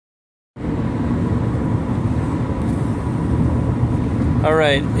All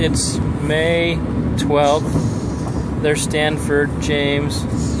right, it's May 12th. There's Stanford, James.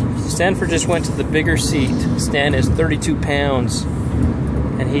 Stanford just went to the bigger seat. Stan is 32 pounds.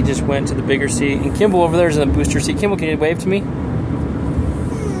 And he just went to the bigger seat. And Kimball over there is in the booster seat. Kimball, can you wave to me?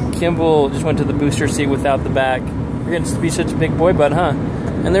 Kimball just went to the booster seat without the back. You're going to be such a big boy bud, huh?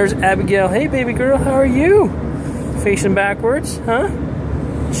 And there's Abigail. Hey, baby girl, how are you? Facing backwards, huh?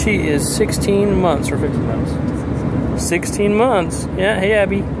 She is 16 months or 15 months. 16 months. Yeah, hey,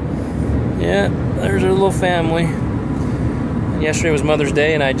 Abby. Yeah, there's our little family. And yesterday was Mother's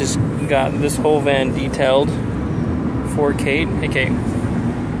Day, and I just got this whole van detailed for Kate. Hey, Kate.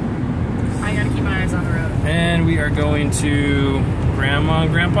 I gotta keep my eyes on the road. And we are going to Grandma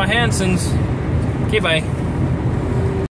and Grandpa Hansen's. Okay, bye.